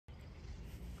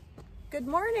Good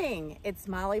morning. It's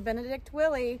Mollie Benedict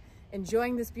Willey,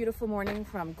 enjoying this beautiful morning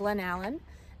from Glen Allen.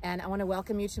 And I want to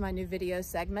welcome you to my new video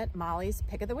segment, Mollie's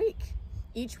Pick of the Week.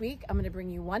 Each week, I'm going to bring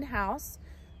you one house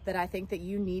that I think that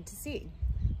you need to see.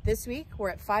 This week, we're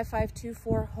at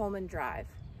 5524 Holman Drive.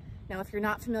 Now, if you're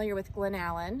not familiar with Glen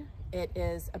Allen, it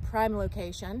is a prime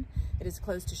location. It is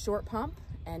close to Short Pump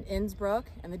and Innsbrook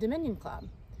and the Dominion Club.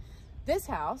 This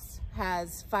house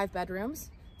has 5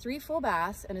 bedrooms, 3 full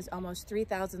baths, and is almost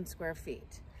 3,000 square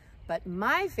feet. But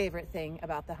my favorite thing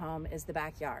about the home is the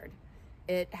backyard.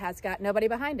 It has got nobody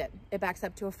behind it. It backs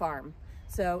up to a farm.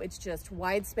 So it's just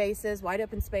wide spaces, wide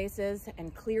open spaces,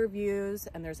 and clear views,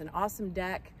 and there's an awesome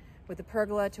deck with a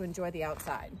pergola to enjoy the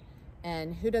outside.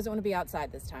 And who doesn't want to be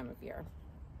outside this time of year?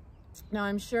 Now,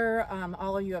 I'm sure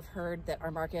all of you have heard that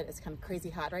our market is kind of crazy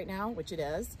hot right now, which it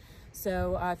is.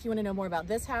 So if you want to know more about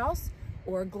this house,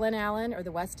 or Glen Allen or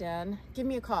the West End, give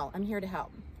me a call. I'm here to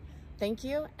help. Thank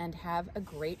you and have a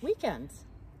great weekend.